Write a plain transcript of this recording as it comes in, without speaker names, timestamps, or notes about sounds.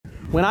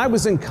When I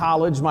was in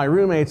college, my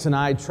roommates and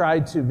I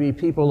tried to be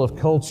people of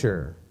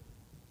culture.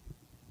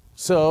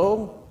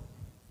 So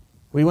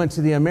we went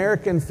to the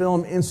American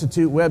Film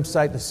Institute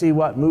website to see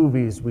what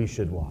movies we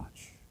should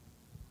watch.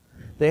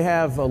 They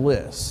have a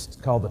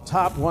list called the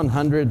Top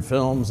 100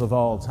 Films of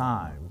All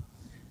Time.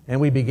 And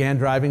we began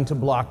driving to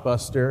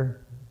Blockbuster,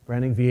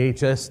 renting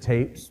VHS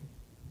tapes.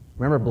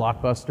 Remember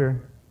Blockbuster?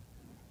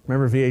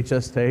 Remember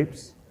VHS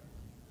tapes?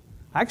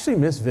 I actually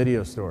miss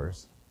video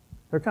stores.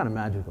 They're kind of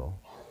magical.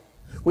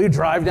 We'd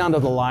drive down to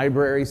the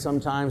library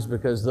sometimes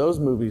because those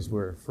movies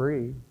were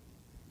free.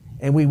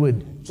 And we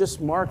would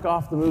just mark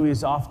off the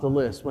movies off the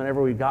list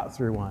whenever we got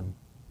through one.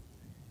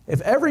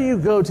 If ever you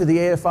go to the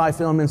AFI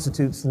Film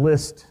Institute's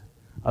list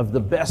of the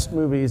best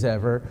movies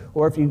ever,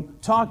 or if you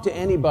talk to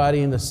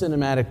anybody in the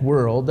cinematic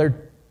world, they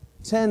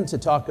tend to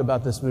talk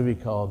about this movie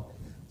called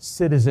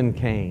Citizen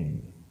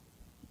Kane.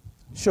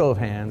 Show of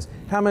hands,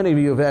 how many of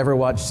you have ever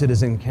watched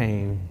Citizen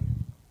Kane?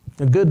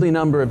 A goodly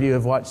number of you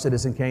have watched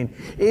Citizen Kane.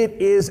 It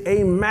is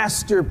a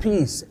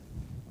masterpiece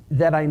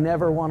that I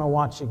never want to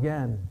watch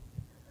again.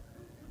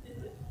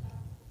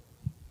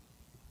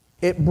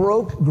 It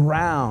broke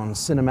ground,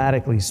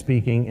 cinematically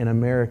speaking, in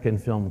American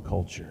film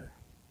culture.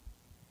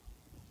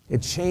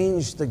 It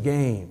changed the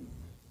game.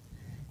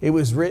 It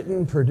was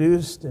written,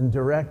 produced, and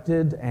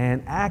directed,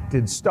 and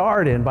acted,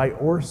 starred in by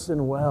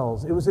Orson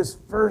Welles. It was his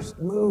first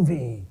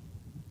movie.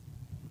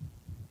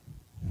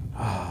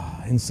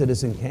 In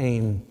Citizen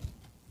Kane,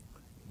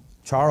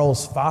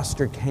 Charles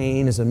Foster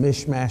Kane is a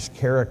mishmash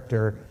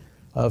character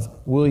of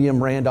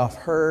William Randolph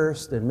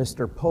Hearst and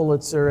Mr.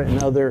 Pulitzer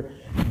and other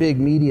big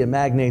media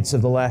magnates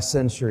of the last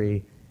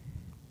century.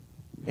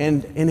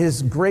 And in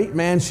his great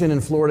mansion in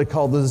Florida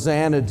called the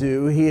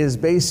Xanadu, he is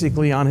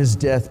basically on his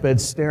deathbed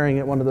staring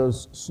at one of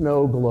those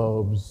snow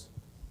globes.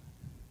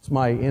 It's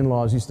my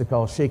in-laws used to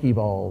call shaky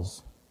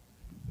balls.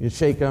 You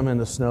shake them and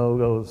the snow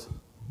goes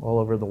all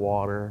over the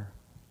water.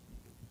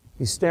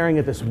 He's staring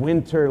at this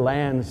winter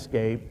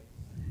landscape,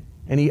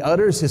 and he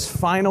utters his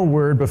final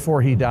word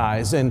before he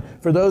dies. And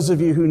for those of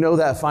you who know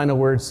that final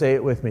word, say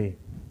it with me.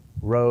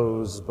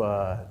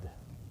 Rosebud.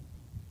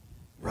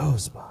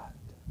 Rosebud.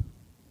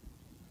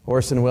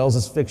 Orson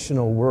Welles'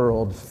 fictional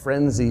world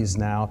frenzies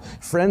now,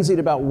 frenzied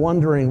about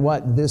wondering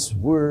what this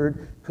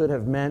word could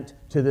have meant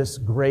to this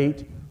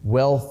great,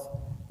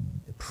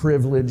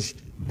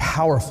 wealth-privileged,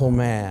 powerful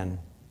man.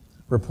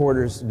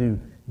 Reporters do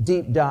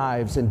deep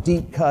dives and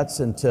deep cuts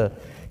into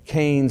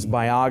Kane's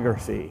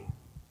biography.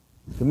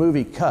 The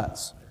movie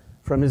cuts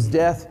from his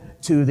death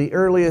to the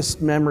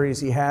earliest memories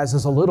he has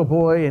as a little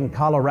boy in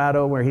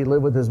Colorado where he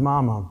lived with his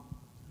mama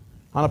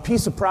on a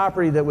piece of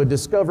property that would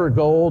discover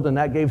gold, and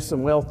that gave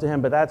some wealth to him,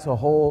 but that's a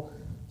whole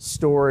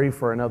story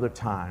for another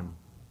time.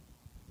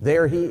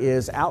 There he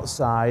is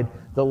outside,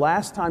 the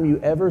last time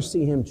you ever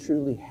see him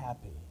truly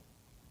happy,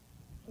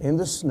 in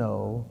the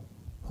snow,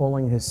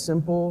 pulling his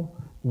simple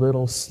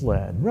little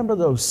sled. Remember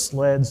those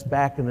sleds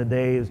back in the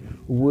days,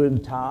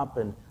 wood top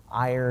and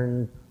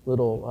iron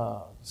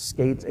little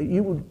skates?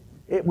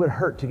 It would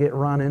hurt to get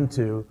run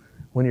into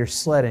when you're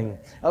sledding.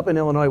 Up in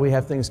Illinois, we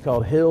have things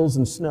called hills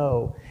and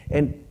snow,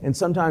 and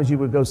sometimes you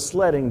would go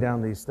sledding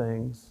down these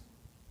things,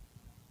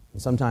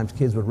 and sometimes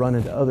kids would run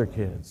into other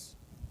kids.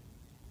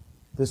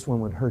 This one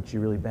would hurt you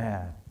really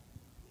bad.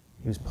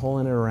 He was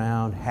pulling it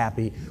around,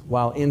 happy,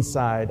 while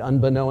inside,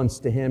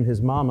 unbeknownst to him,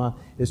 his mama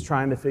is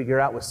trying to figure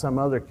out with some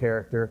other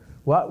character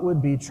what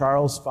would be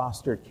Charles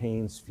Foster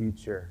Kane's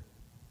future.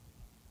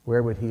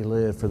 Where would he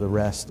live for the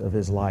rest of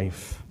his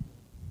life?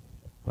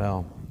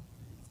 Well,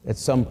 at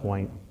some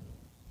point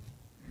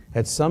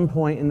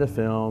in the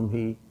film,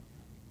 he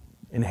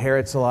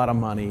inherits a lot of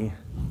money,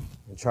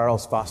 and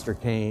Charles Foster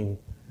Kane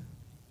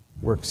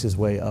works his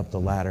way up the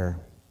ladder.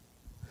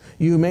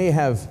 You may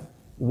have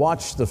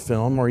watched the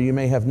film, or you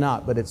may have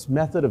not, but its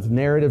method of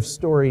narrative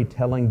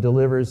storytelling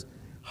delivers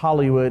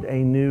Hollywood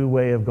a new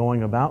way of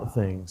going about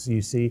things.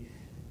 You see,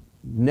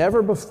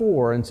 never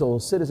before until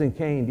Citizen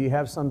Kane do you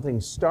have something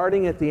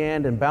starting at the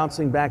end and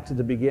bouncing back to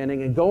the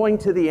beginning and going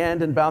to the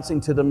end and bouncing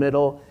to the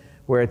middle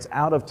where it's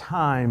out of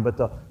time, but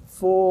the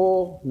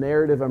full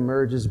narrative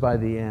emerges by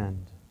the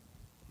end.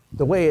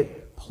 The way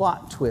it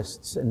plot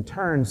twists and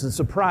turns and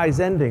surprise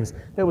endings,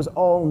 that was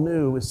all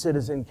new with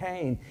Citizen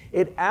Kane.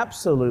 It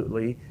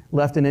absolutely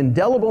left an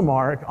indelible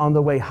mark on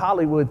the way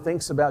Hollywood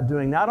thinks about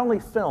doing not only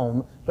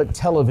film, but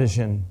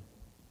television.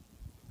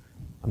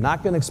 I'm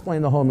not going to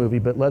explain the whole movie,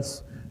 but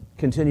let's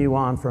continue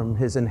on from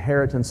his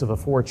inheritance of a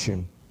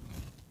fortune.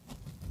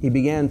 He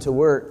began to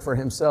work for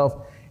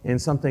himself in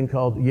something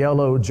called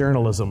yellow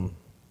journalism.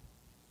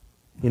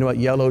 You know what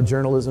yellow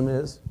journalism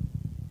is?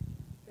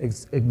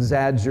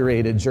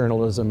 Exaggerated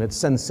journalism. It's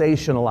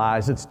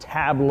sensationalized. It's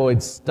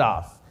tabloid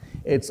stuff.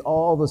 It's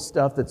all the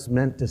stuff that's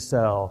meant to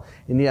sell.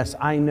 And yes,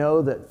 I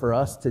know that for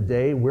us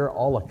today, we're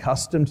all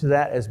accustomed to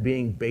that as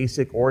being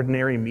basic,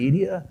 ordinary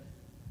media.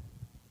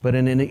 But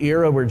in an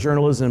era where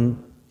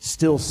journalism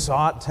still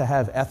sought to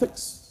have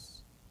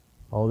ethics,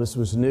 all this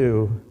was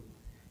new,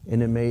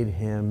 and it made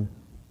him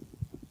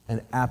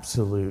an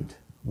absolute,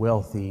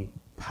 wealthy,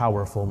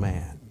 powerful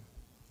man.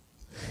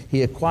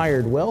 He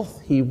acquired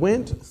wealth. He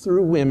went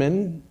through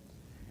women.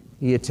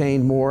 He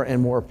attained more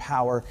and more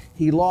power.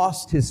 He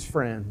lost his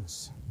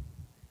friends.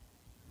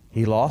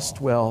 He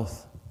lost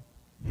wealth.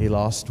 He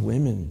lost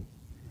women.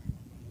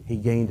 He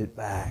gained it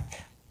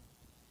back.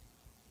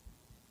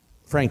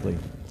 Frankly,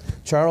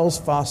 Charles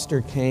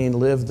Foster Kane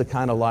lived the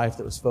kind of life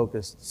that was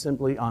focused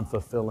simply on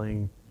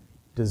fulfilling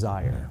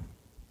desire.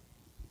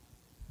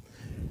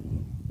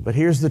 But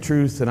here's the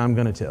truth that I'm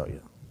going to tell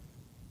you.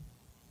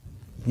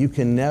 You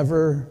can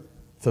never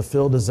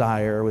fulfill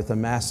desire with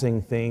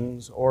amassing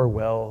things or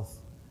wealth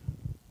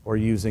or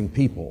using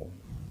people.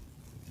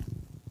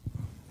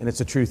 And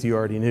it's a truth you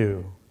already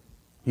knew.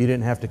 You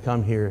didn't have to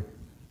come here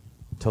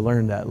to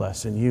learn that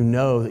lesson. You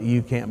know that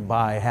you can't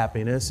buy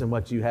happiness, and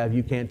what you have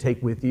you can't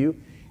take with you.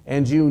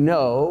 And you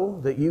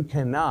know that you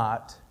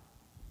cannot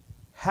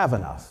have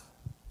enough.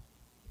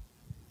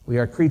 We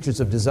are creatures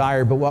of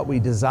desire, but what we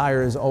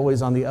desire is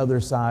always on the other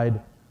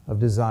side of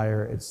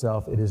desire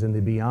itself. It is in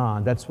the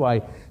beyond. That's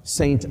why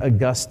St.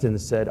 Augustine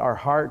said, our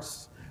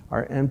hearts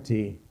are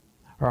empty,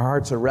 our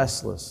hearts are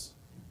restless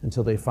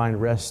until they find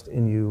rest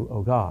in you,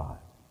 O God.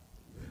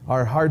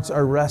 Our hearts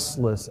are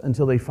restless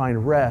until they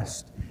find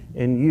rest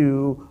in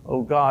you,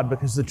 O God,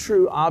 because the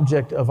true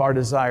object of our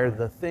desire,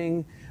 the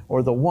thing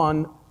or the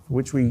one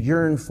which we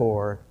yearn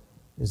for,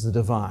 is the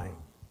divine.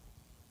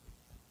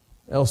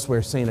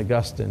 Elsewhere, St.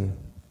 Augustine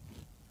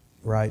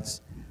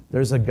writes,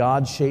 there's a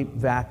God-shaped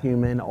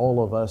vacuum in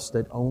all of us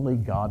that only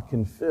God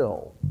can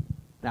fill.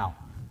 Now,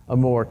 a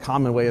more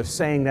common way of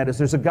saying that is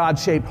there's a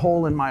God-shaped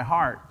hole in my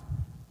heart.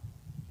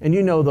 And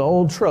you know the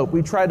old trope.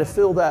 We try to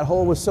fill that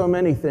hole with so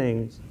many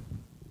things.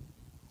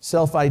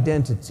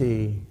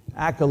 Self-identity,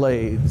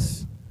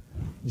 accolades,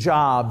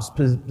 jobs,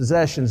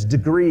 possessions,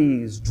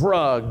 degrees,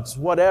 drugs,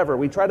 whatever.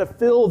 We try to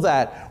fill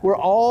that. We're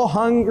all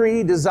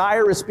hungry,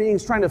 desirous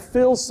beings trying to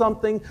fill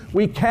something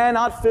we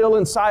cannot fill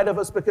inside of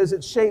us because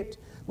it's shaped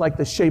like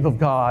the shape of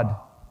God.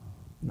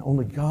 And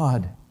only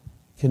God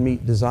can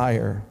meet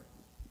desire.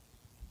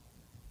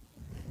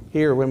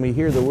 Here, when we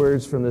hear the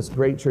words from this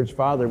great church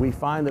father, we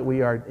find that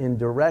we are in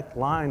direct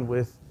line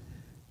with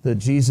the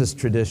Jesus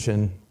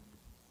tradition.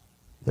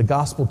 The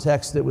gospel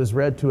text that was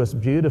read to us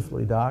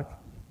beautifully,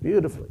 Doc,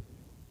 beautifully.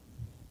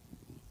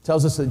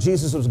 Tells us that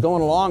Jesus was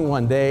going along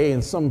one day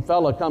and some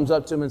fella comes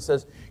up to him and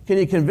says, can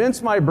you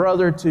convince my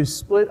brother to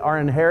split our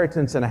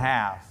inheritance in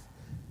half?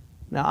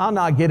 Now, I'll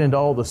not get into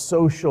all the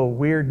social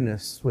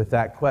weirdness with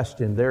that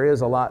question. There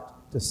is a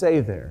lot to say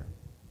there.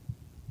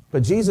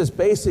 But Jesus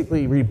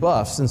basically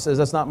rebuffs and says,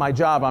 that's not my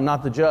job. I'm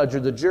not the judge or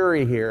the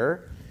jury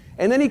here.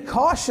 And then he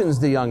cautions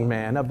the young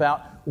man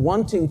about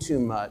wanting too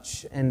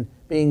much and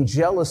being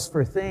jealous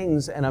for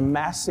things and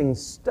amassing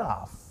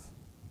stuff.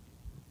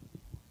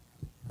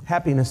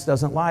 Happiness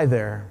doesn't lie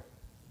there,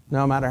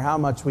 no matter how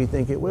much we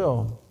think it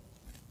will.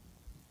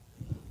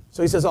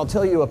 So he says, I'll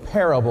tell you a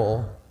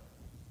parable.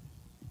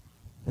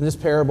 And this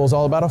parable is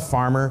all about a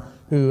farmer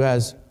who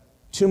has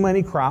too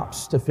many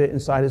crops to fit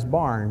inside his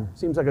barn.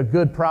 Seems like a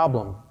good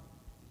problem.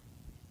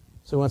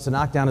 So he wants to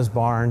knock down his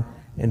barn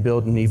and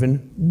build an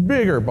even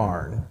bigger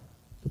barn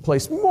to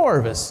place more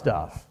of his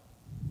stuff.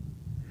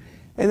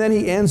 And then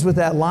he ends with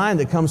that line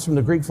that comes from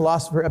the Greek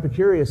philosopher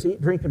Epicurus, eat,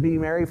 drink, and be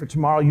merry, for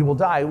tomorrow you will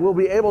die. We'll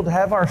be able to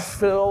have our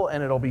fill,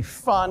 and it'll be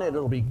fun, and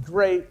it'll be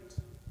great.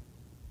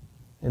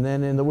 And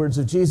then in the words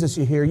of Jesus,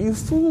 you hear, you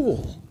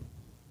fool.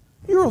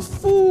 You're a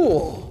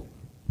fool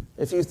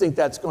if you think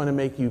that's going to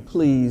make you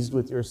pleased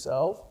with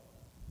yourself,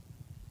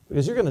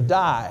 because you're going to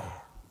die.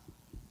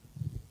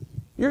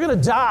 You're going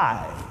to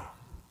die.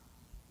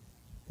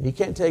 You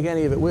can't take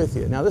any of it with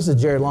you. Now, this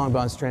is Jared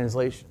Longbond's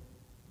translation.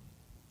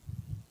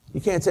 You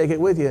can't take it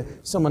with you.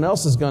 Someone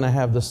else is going to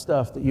have the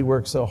stuff that you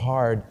work so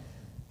hard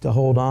to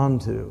hold on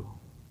to.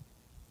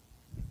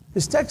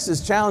 This text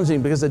is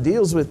challenging because it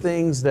deals with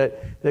things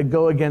that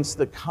go against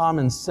the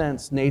common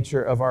sense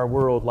nature of our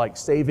world, like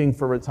saving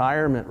for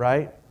retirement,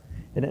 right?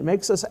 And it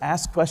makes us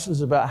ask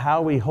questions about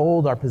how we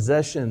hold our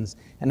possessions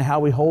and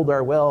how we hold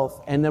our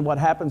wealth, and then what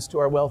happens to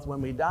our wealth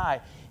when we die.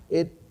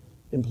 It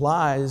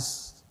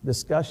implies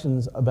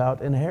discussions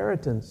about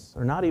inheritance,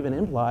 or not even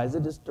implies,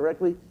 it just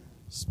directly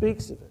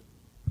speaks of it.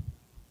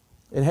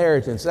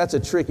 Inheritance, that's a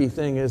tricky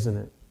thing, isn't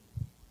it?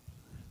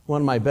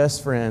 One of my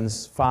best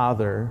friends'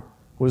 father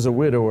was a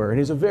widower, and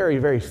he's a very,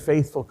 very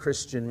faithful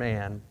Christian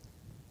man.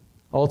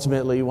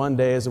 Ultimately, one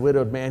day as a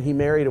widowed man, he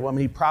married a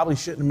woman he probably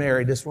shouldn't have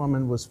married. This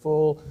woman was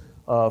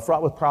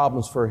fraught with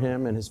problems for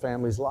him and his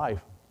family's life.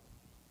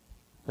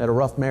 Had a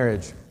rough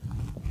marriage.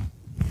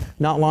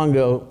 Not long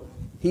ago,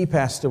 he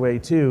passed away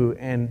too,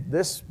 and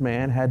this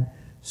man had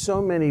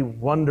so many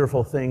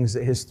wonderful things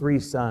that his 3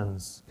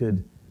 sons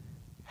could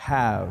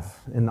have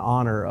in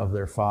honor of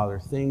their father,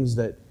 things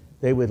that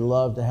they would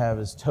love to have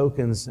as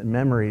tokens and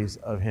memories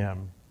of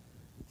him,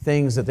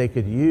 things that they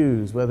could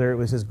use, whether it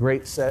was his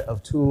great set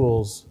of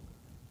tools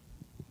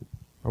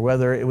or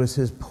whether it was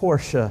his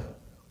Porsche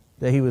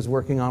that he was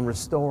working on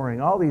restoring,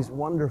 all these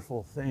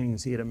wonderful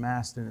things he had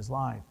amassed in his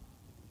life.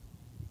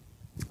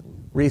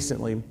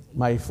 Recently,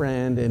 my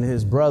friend and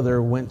his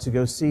brother went to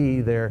go see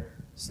their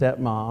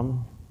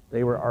stepmom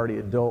They were already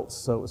adults,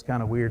 so it was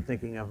kind of weird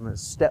thinking of them as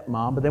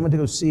stepmom. But they went to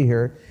go see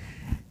her,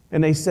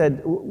 and they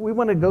said, we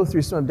want to go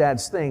through some of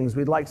Dad's things.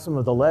 We'd like some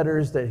of the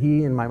letters that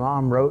he and my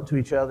mom wrote to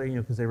each other,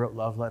 because they wrote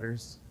love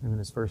letters, him and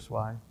his first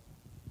wife.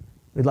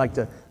 We'd like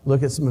to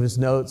look at some of his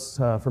notes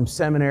from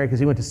seminary, because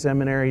he went to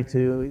seminary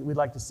too. We'd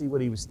like to see what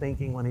he was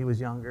thinking when he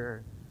was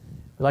younger.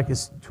 We'd like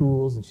his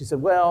tools. And she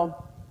said,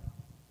 well,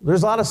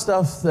 there's a lot of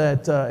stuff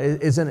that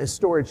is in a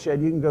storage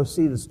shed. You can go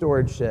see the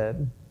storage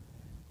shed.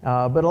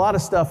 But a lot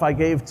of stuff I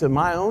gave to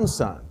my own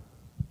son.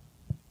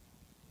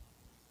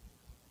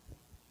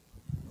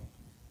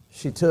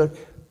 She took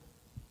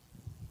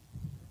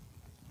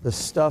the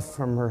stuff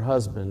from her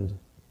husband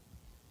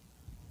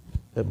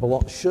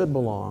that should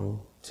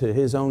belong to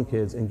his own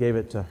kids and gave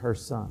it to her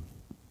son.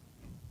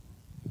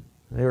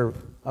 They were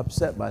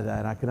upset by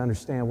that. I could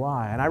understand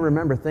why. And I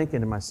remember thinking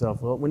to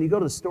myself, well, when you go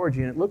to the storage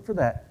unit, look for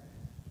that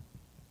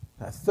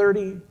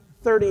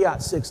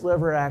 30-06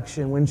 lever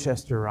action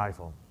Winchester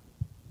rifle.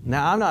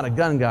 Now, I'm not a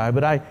gun guy,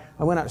 but I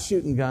went out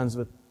shooting guns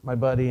with my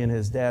buddy and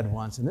his dad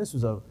once, and this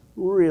was a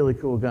really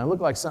cool gun. It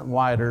looked like something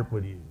Wyatt Earp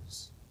would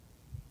use.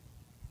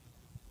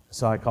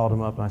 So I called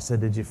him up and I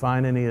said, did you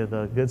find any of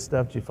the good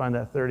stuff? Did you find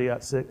that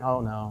 30-06?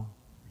 Oh, no.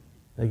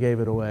 They gave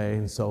it away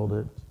and sold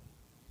it.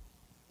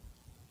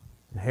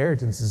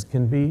 Inheritances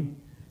can be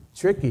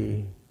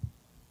tricky.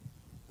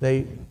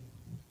 They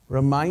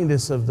remind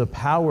us of the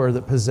power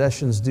that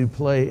possessions do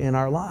play in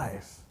our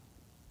life,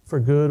 for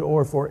good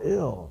or for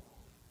ill.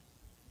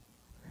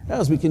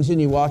 As we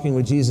continue walking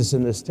with Jesus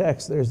in this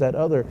text, there's that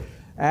other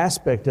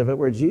aspect of it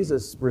where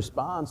Jesus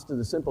responds to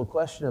the simple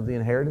question of the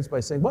inheritance by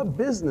saying, what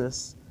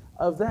business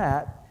of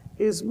that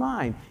is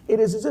mine? It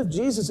is as if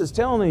Jesus is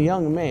telling a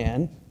young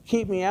man,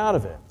 keep me out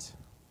of it.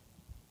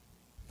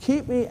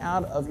 Keep me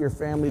out of your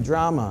family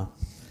drama.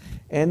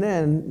 And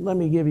then let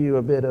me give you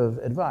a bit of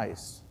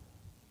advice.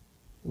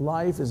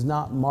 Life is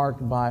not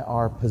marked by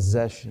our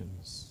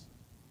possessions.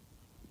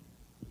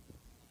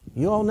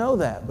 You all know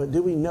that, but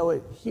do we know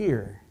it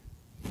here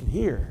and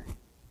here?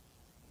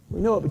 We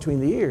know it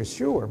between the ears,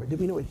 sure, but do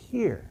we know it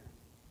here?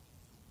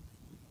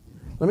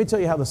 Let me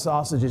tell you how the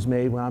sausage is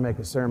made when I make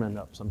a sermon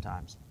up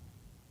sometimes.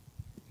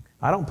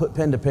 I don't put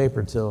pen to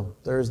paper till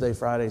Thursday,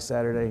 Friday,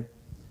 Saturday,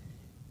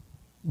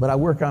 but I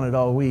work on it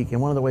all week. And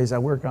one of the ways I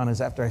work on it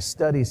is after I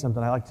study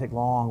something, I like to take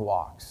long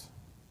walks.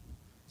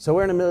 So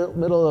we're in the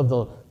middle of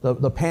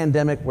the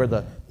pandemic, where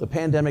the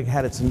pandemic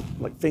had its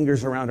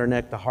fingers around our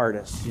neck the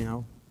hardest, you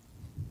know.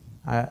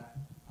 I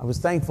was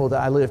thankful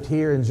that I lived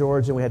here in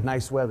Georgia and we had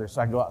nice weather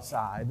so I could go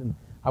outside. And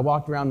I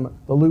walked around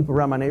the loop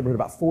around my neighborhood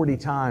about 40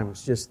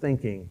 times just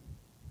thinking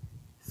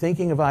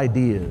of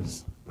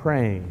ideas,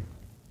 praying.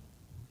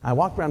 I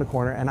walked around the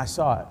corner and I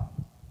saw it.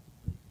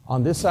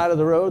 On this side of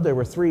the road, there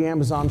were 3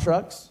 Amazon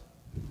trucks.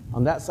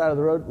 On that side of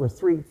the road were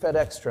 3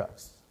 FedEx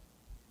trucks.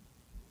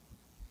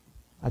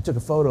 I took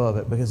a photo of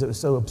it because it was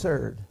so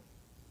absurd.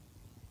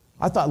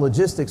 I thought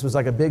logistics was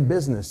like a big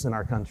business in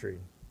our country.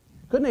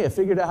 Couldn't they have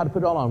figured out how to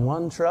put it all on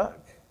one truck?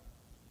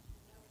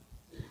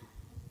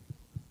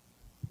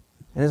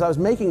 And as I was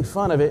making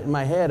fun of it in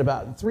my head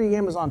about 3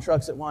 Amazon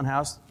trucks at one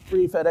house,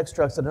 3 FedEx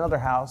trucks at another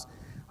house,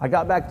 I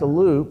got back to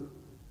Loop,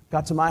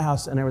 got to my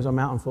house, and there was a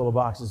mountain full of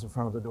boxes in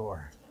front of the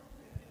door.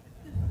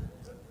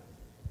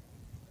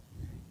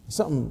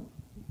 Something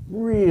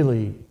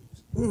really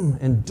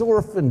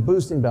endorphin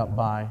boosting about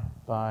buy.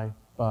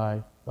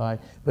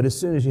 But as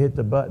soon as you hit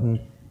the button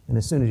and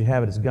as soon as you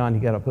have it, it's gone.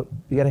 You got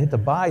to hit the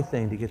buy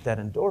thing to get that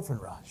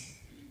endorphin rush.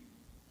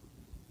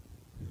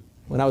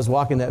 When I was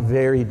walking that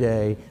very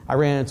day, I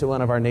ran into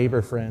one of our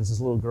neighbor friends. This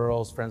little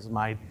girl's friends with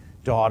my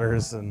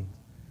daughters, and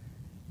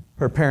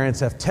her parents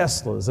have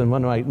Teslas. And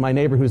one of my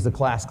neighbor, who's the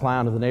class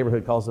clown of the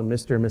neighborhood, calls them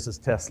Mr. and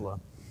Mrs. Tesla.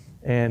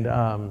 And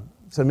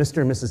so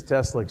Mr. and Mrs.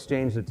 Tesla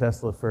exchanged a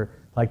Tesla for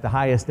like the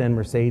highest end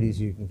Mercedes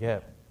you can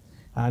get.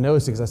 And I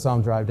noticed it because I saw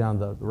him drive down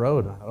the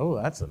road. And I thought, oh,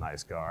 that's a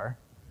nice car.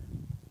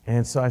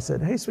 And so I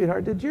said, hey,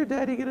 sweetheart, did your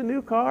daddy get a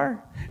new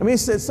car? I mean,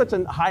 it's such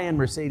a high-end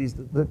Mercedes.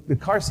 The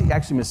car seat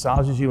actually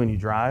massages you when you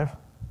drive.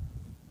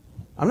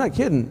 I'm not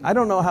kidding. I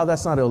don't know how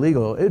that's not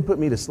illegal. It'd put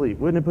me to sleep.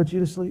 Wouldn't it put you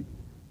to sleep?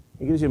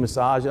 It gives you a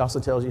massage. It also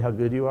tells you how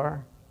good you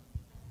are,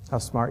 how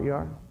smart you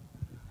are,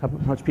 how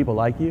much people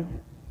like you.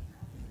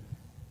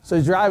 So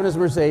he's driving his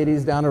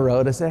Mercedes down the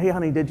road. I said, hey,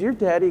 honey, did your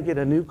daddy get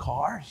a new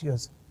car? She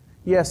goes,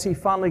 yes, he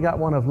finally got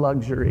one of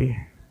luxury.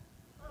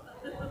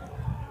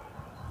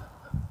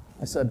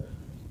 I said,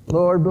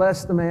 Lord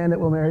bless the man that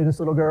will marry this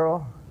little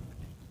girl.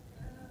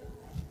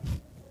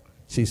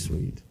 She's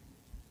sweet.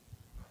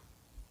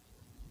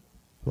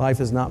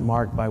 Life is not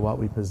marked by what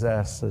we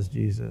possess, says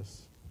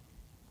Jesus.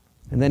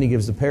 And then he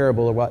gives the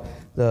parable of what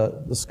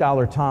the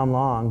scholar Tom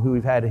Long, who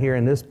we've had here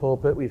in this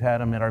pulpit, we've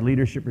had him at our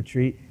leadership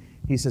retreat.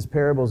 He says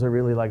parables are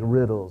really like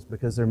riddles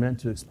because they're meant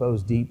to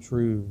expose deep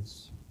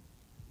truths.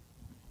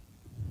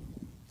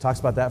 Talks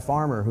about that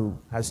farmer who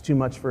has too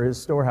much for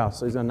his storehouse,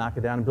 so he's going to knock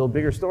it down and build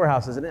bigger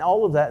storehouses. And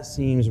all of that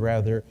seems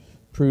rather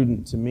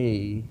prudent to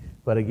me.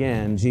 But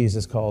again,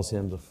 Jesus calls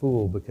him the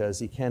fool because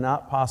he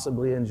cannot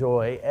possibly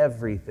enjoy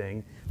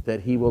everything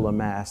that he will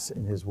amass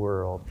in his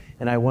world.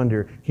 And I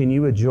wonder, can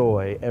you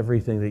enjoy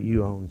everything that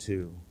you own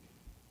too?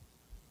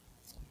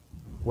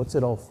 What's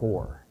it all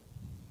for?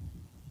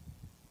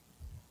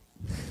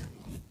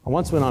 I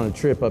once went on a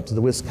trip up to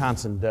the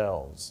Wisconsin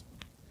Dells,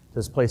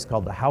 this place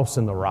called the House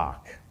in the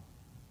Rock.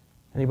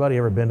 Anybody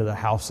ever been to the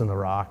House in the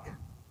Rock?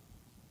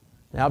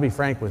 Now, I'll be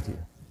frank with you.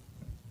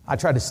 I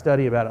tried to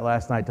study about it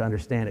last night to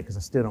understand it because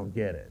I still don't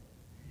get it.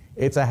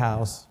 It's a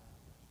house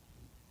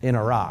in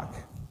a rock.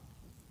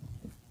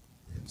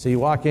 So you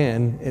walk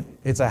in,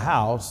 it's a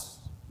house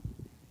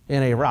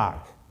in a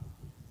rock.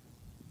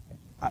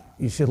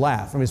 You should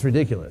laugh. I mean, it's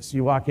ridiculous.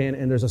 You walk in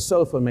and there's a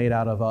sofa made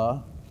out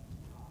of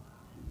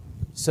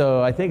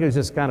So I think it was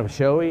just kind of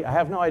showy. I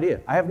have no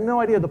idea. I have no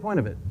idea the point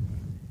of it.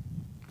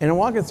 And I'm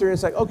walking through and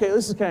it's like, okay,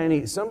 this is kind of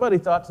neat. Somebody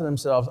thought to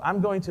themselves,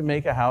 I'm going to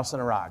make a house in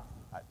a rock.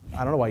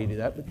 I don't know why you do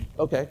that, but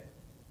okay,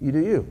 you do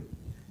you.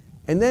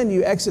 And then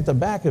you exit the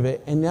back of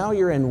it, and now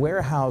you're in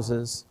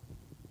warehouses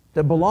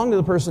that belong to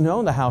the person who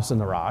owned the house in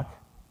the rock.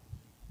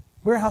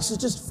 Warehouses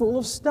just full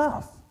of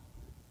stuff.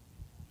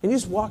 And you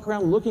just walk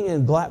around looking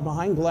in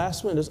behind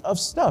glass windows of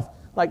stuff,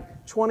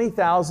 like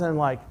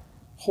 20,000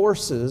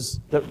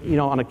 horses that,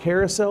 on a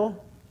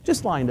carousel,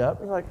 just lined up.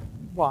 You're like,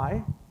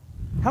 why?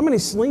 How many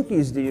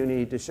Slinkies do you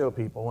need to show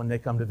people when they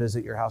come to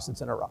visit your house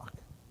that's in a rock?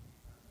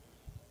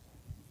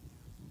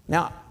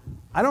 Now,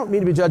 I don't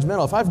mean to be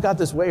judgmental. If I've got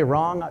this way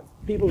wrong,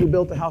 people who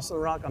built the house in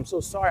the rock, I'm so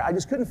sorry. I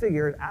just couldn't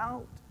figure it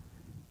out.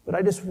 But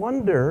I just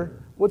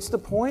wonder, what's the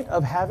point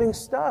of having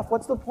stuff?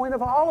 What's the point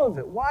of all of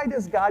it? Why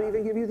does God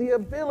even give you the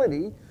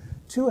ability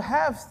to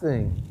have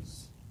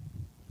things?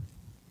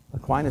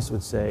 Aquinas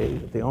would say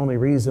that the only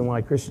reason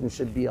why Christians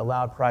should be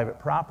allowed private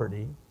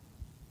property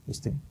is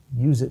to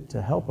use it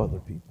to help other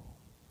people.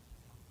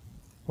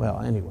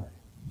 Well, anyway,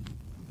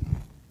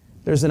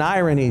 there's an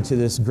irony to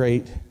this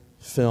great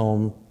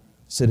film,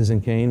 Citizen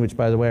Kane, which,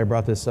 by the way, I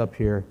brought this up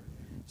here.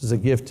 This is a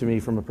gift to me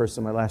from a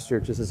person in my last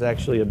church. This is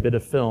actually a bit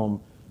of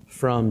film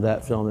from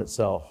that film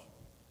itself.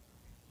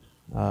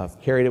 I've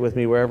carried it with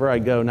me wherever I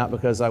go, not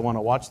because I want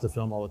to watch the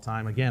film all the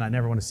time. Again, I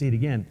never want to see it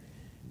again.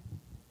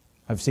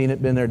 I've seen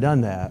it, been there,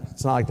 done that.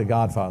 It's not like The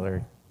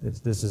Godfather.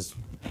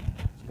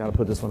 Got to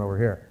put this one over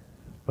here.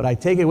 But I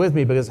take it with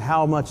me because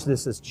how much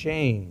this has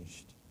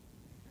changed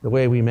the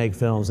way we make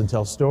films and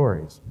tell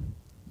stories.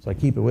 So I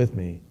keep it with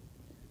me.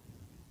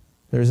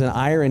 There's an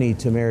irony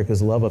to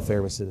America's love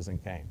affair with Citizen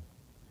Kane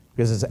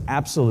because it's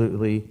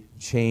absolutely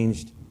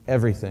changed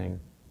everything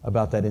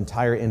about that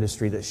entire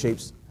industry that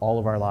shapes all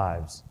of our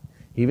lives.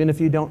 Even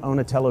if you don't own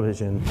a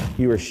television,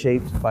 you are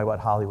shaped by what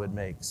Hollywood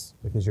makes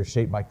because you're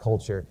shaped by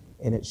culture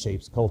and it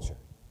shapes culture.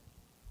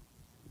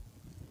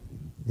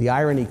 The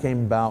irony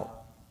came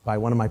about by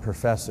one of my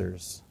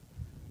professors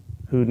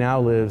who now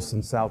lives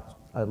in South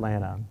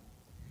Atlanta.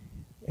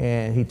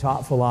 And he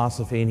taught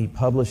philosophy and he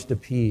published a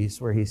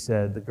piece where he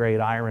said the great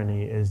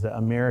irony is that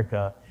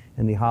America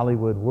and the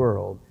Hollywood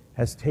world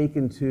has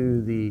taken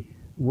to the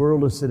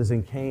world of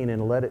Citizen Kane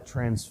and let it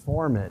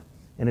transform it,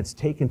 and it's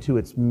taken to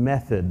its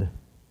method,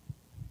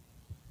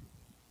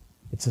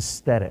 its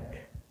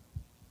aesthetic,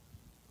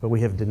 but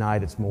we have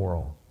denied its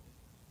moral.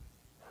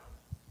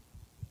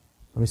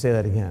 Let me say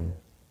that again.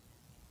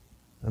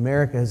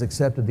 America has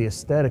accepted the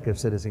aesthetic of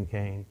Citizen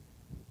Kane,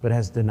 but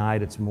has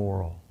denied its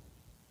moral.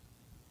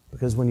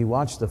 Because when you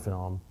watch the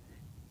film,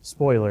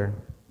 spoiler,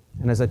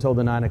 and as I told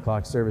the 9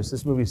 o'clock service,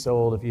 this movie's so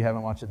old, if you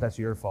haven't watched it, that's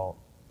your fault.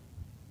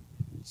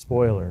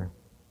 Spoiler.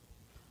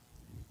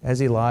 As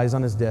he lies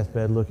on his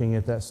deathbed looking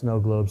at that snow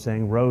globe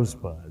saying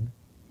Rosebud,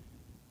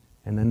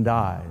 and then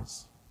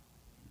dies,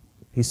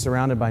 he's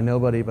surrounded by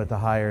nobody but the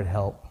hired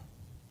help.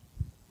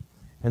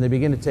 And they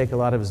begin to take a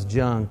lot of his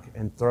junk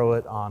and throw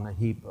it on a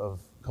heap of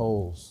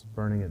coals,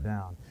 burning it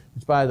down.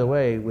 Which, by the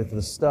way, with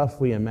the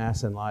stuff we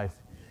amass in life,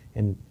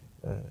 and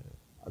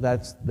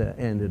that's the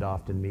end it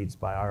often meets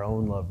by our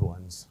own loved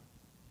ones.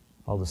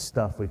 All the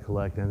stuff we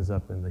collect ends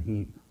up in the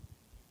heap.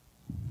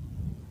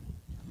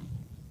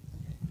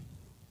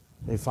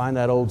 They find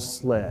that old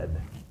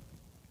sled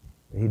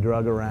that he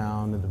drug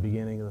around at the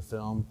beginning of the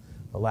film,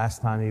 the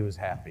last time he was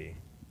happy.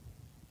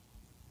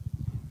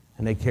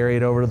 And they carry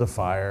it over to the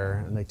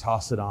fire, and they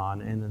toss it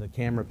on, and then the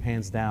camera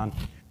pans down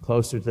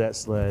closer to that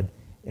sled,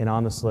 and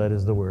on the sled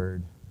is the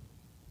word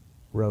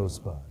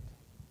Rosebud.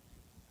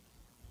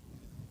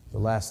 The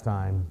last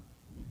time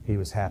he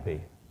was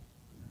happy.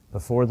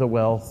 Before the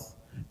wealth,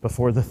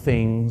 before the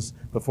things,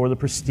 before the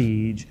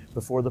prestige,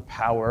 before the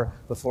power,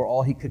 before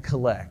all he could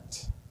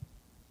collect.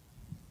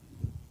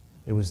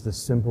 It was the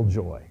simple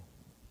joy.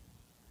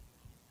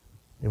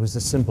 It was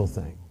the simple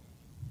thing.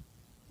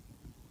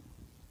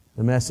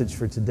 The message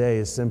for today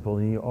is simple,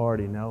 and you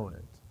already know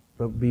it,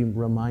 but be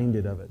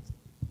reminded of it.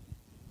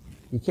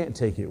 You can't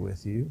take it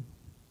with you.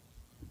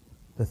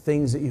 The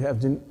things that you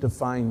have to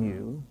define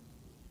you.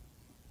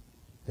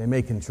 They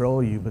may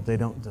control you, but they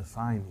don't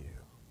define you.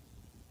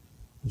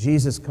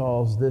 Jesus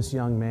calls this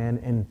young man,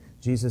 and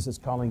Jesus is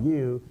calling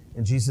you,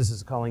 and Jesus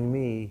is calling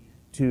me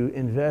to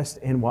invest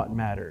in what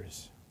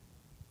matters.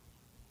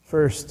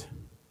 First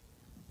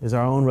is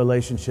our own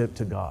relationship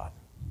to God.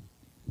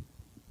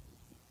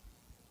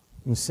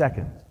 And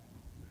second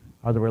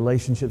are the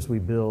relationships we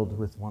build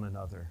with one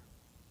another,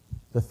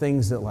 the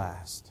things that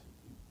last,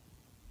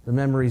 the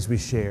memories we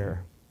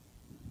share,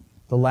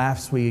 the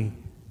laughs we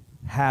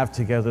have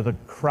together, the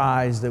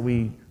cries that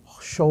we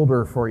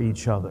shoulder for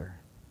each other,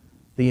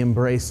 the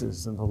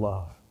embraces and the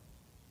love.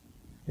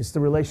 It's the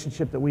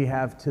relationship that we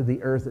have to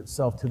the earth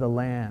itself, to the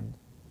land,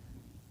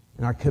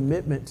 and our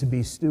commitment to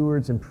be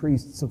stewards and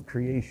priests of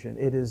creation.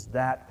 It is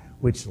that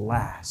which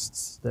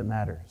lasts that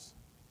matters.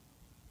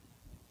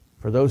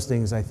 For those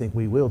things, I think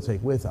we will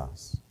take with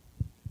us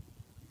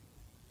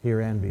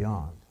here and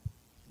beyond.